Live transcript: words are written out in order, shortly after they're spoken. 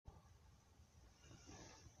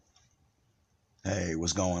Hey,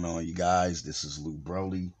 what's going on, you guys? This is Lou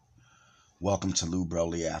Broly. Welcome to Lou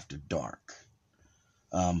Broly After Dark.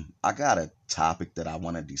 I got a topic that I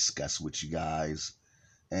want to discuss with you guys,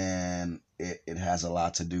 and it has a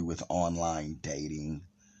lot to do with online dating.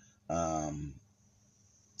 Um,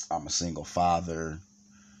 I'm a single father.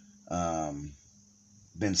 Um,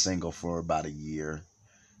 been single for about a year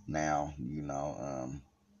now.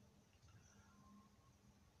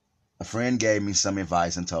 A friend gave me some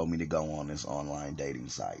advice and told me to go on this online dating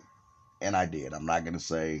site, and I did. I'm not gonna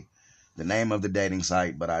say the name of the dating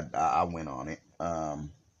site, but I went on it.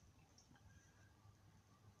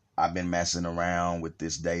 I've been messing around with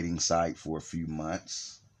this dating site for a few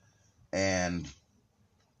months, and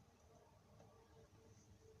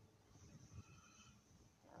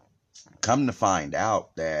come to find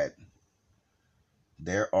out that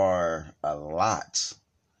there are a lot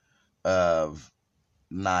of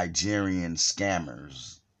Nigerian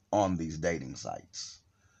scammers on these dating sites.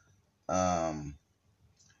 Um,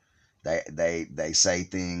 they say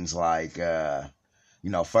things like,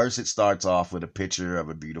 first it starts off with a picture of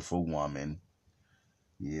a beautiful woman.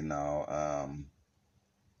 You know,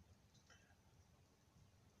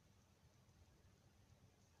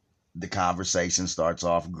 the conversation starts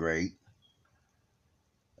off great.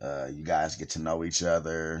 You guys get to know each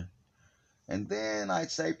other. And then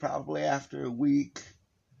I'd say probably after a week,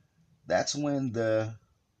 that's when the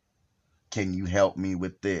can you help me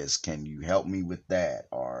with this? Can you help me with that?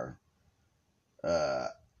 Or uh,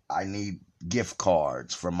 I need gift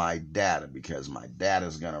cards for my data because my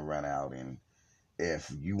data's going to run out. And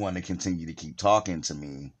if you want to continue to keep talking to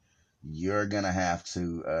me, you're going to have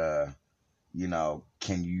to,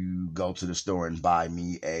 can you go to the store and buy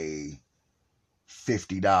me a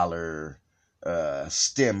 $50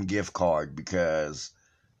 STEM gift card because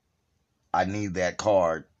I need that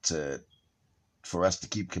card to for us to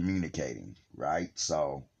keep communicating, right?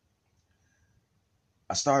 So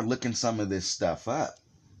I started looking some of this stuff up,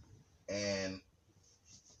 and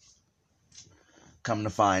come to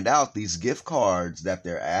find out these gift cards that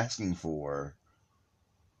they're asking for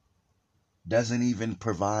doesn't even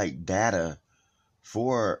provide data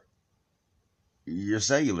for your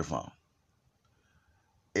cellular phone.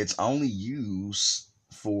 It's only used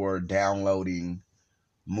for downloading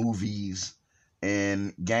movies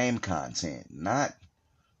and game content, not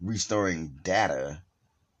restoring data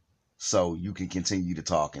so you can continue to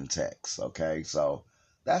talk and text. Okay, so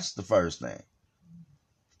that's the first thing.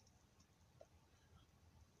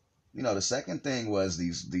 The second thing was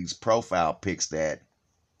these profile pics that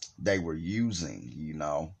they were using.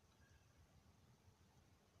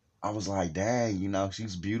 I was like, dang,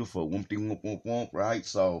 she's beautiful, whoopty whoop whoop whoop, right?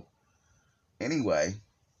 So anyway,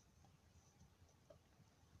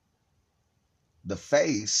 the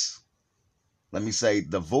face, let me say,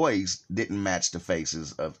 the voice didn't match the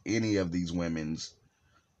faces of any of these women's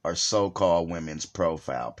or so-called women's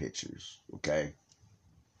profile pictures. Okay,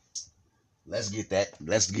 let's get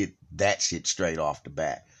that shit straight off the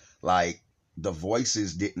bat. Like the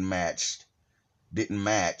voices didn't match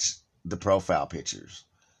the profile pictures.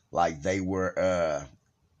 Like they were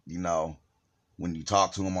you know, when you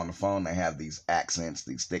talk to them on the phone, they have these accents,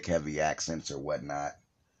 these thick, heavy accents or whatnot.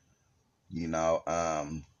 You know,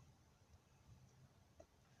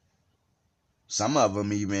 some of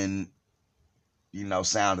them even,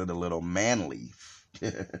 sounded a little manly.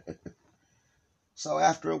 So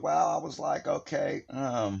after a while, I was like, okay,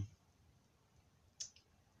 I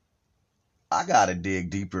gotta dig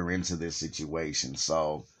deeper into this situation.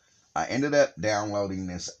 So I ended up downloading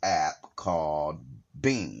this app called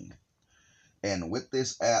Bing. And with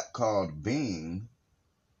this app called Bing,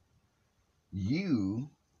 you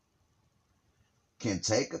can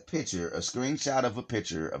take a screenshot of a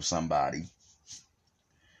picture of somebody,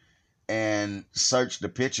 and search the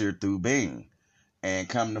picture through Bing. And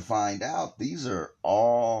come to find out, these are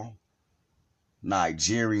all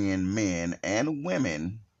Nigerian men and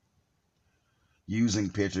women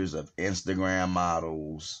using pictures of Instagram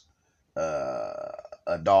models,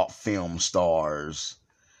 adult film stars,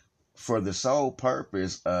 for the sole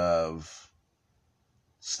purpose of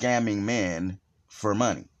scamming men for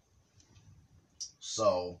money.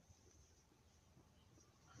 So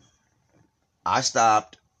I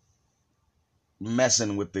stopped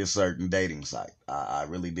messing with this certain dating site. I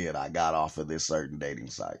really did. I got off of this certain dating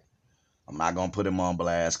site. I'm not gonna put him on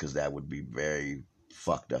blast because that would be very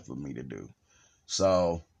fucked up of me to do.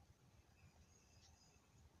 So,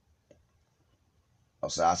 I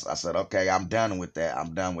said, okay, I'm done with that.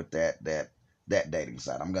 I'm done with that dating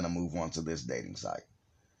site. I'm gonna move on to this dating site.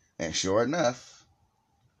 And sure enough,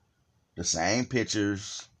 the same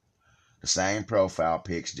pictures, The same profile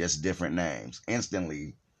pics, just different names.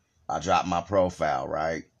 Instantly, I drop my profile,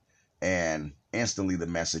 right? And instantly the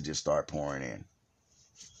messages start pouring in.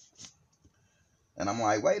 And I'm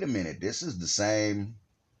like, wait a minute, this is the same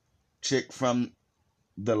chick from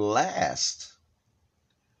the last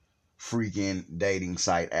freaking dating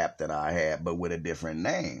site app that I had, but with a different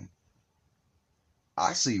name.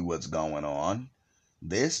 I see what's going on.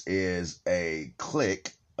 This is a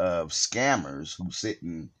clique of scammers who sit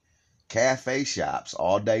in cafe shops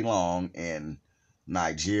all day long in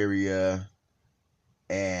Nigeria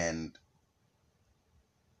and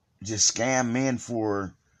just scam men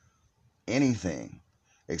for anything,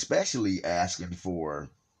 especially asking for,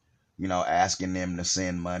 asking them to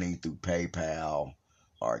send money through PayPal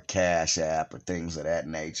or Cash App or things of that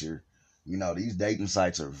nature. These dating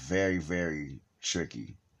sites are very, very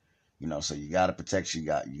tricky. So you got to protect you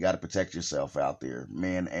got to protect yourself out there,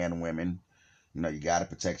 men and women. You got to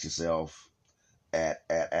protect yourself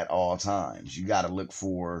at all times. You got to look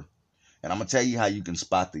for, and I'm gonna tell you how you can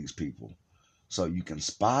spot these people. So you can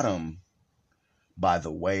spot them by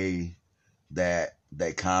the way that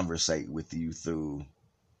they conversate with you through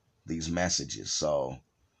these messages. So,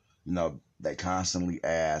 they constantly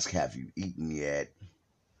ask, have you eaten yet?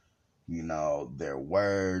 Their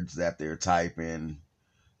words that they're typing,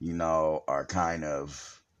 are kind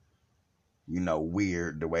of,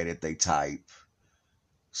 weird the way that they type.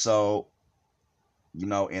 So,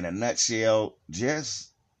 in a nutshell, just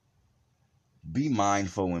be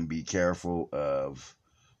mindful and be careful of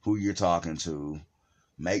who you're talking to.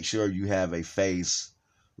 Make sure you have a face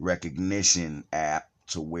recognition app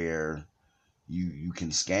to where you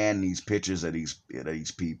can scan these pictures of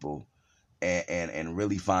these people and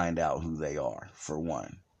really find out who they are, for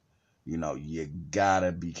one. You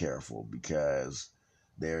gotta be careful because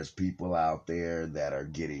there's people out there that are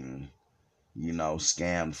getting,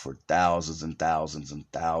 scammed for thousands and thousands and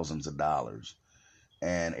thousands of dollars.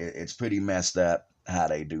 And it's pretty messed up how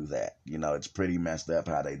they do that. It's pretty messed up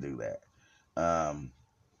how they do that.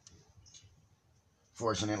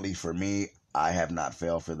 Fortunately for me, I have not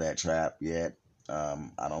fell for that trap yet.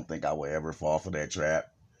 I don't think I will ever fall for that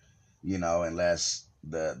trap, unless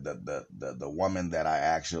the woman that I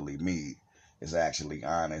actually meet is actually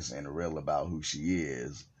honest and real about who she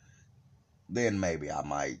is. Then maybe I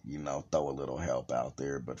might, throw a little help out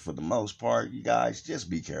there. But for the most part, you guys just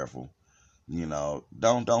be careful.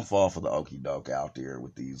 Don't fall for the okie doke out there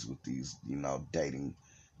with these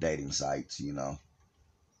dating sites,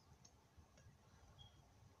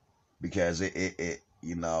 because it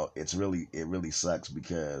really sucks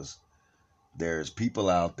because there's people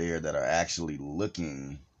out there that are actually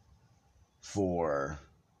looking for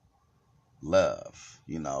love.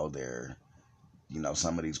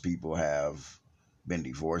 Some of these people have been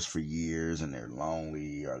divorced for years and they're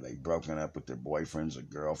lonely, or they broken up with their boyfriends or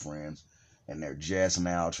girlfriends, and they're just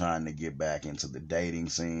now trying to get back into the dating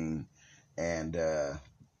scene. And they're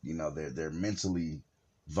mentally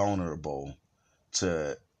vulnerable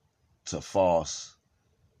to the false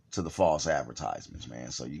advertisements,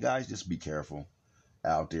 man. So you guys just be careful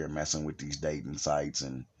out there messing with these dating sites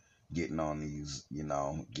and getting on these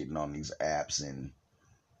apps, and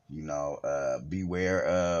beware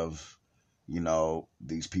of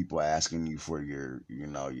these people asking you for your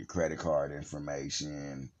credit card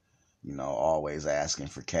information, always asking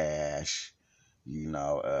for cash.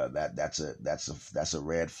 That's a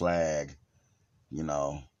red flag.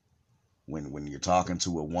 When you're talking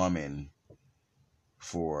to a woman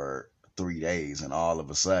for 3 days and all of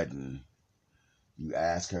a sudden you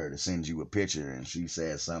ask her to send you a picture and she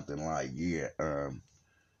says something like, yeah,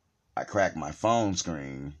 I cracked my phone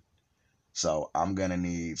screen, so I'm gonna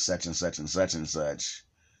need such and such and such and such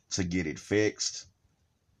to get it fixed.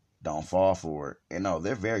 Don't fall for it. And no,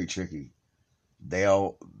 they're very tricky.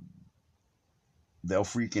 They'll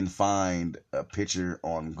freaking find a picture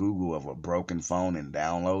on Google of a broken phone and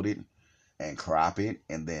download it and crop it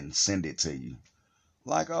and then send it to you.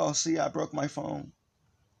 Like, oh, see, I broke my phone.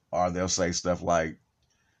 Or they'll say stuff like,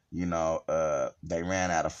 they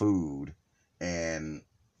ran out of food and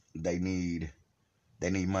they need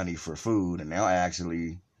money for food, and they'll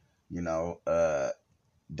actually,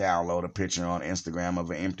 download a picture on Instagram of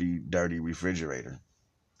an empty, dirty refrigerator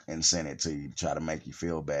and send it to you to try to make you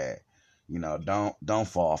feel bad. Don't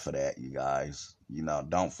fall for that, you guys.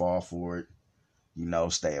 Don't fall for it.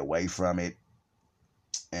 Stay away from it.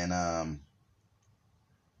 And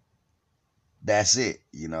that's it.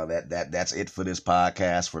 That's it for this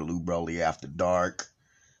podcast for Lou Broly After Dark.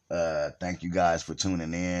 Thank you guys for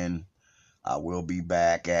tuning in. I will be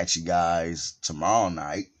back at you guys tomorrow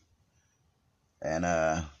night. And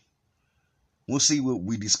we'll see what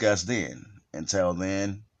we discuss then. Until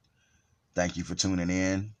then, thank you for tuning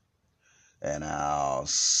in, and I'll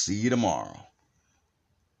see you tomorrow.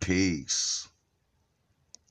 Peace.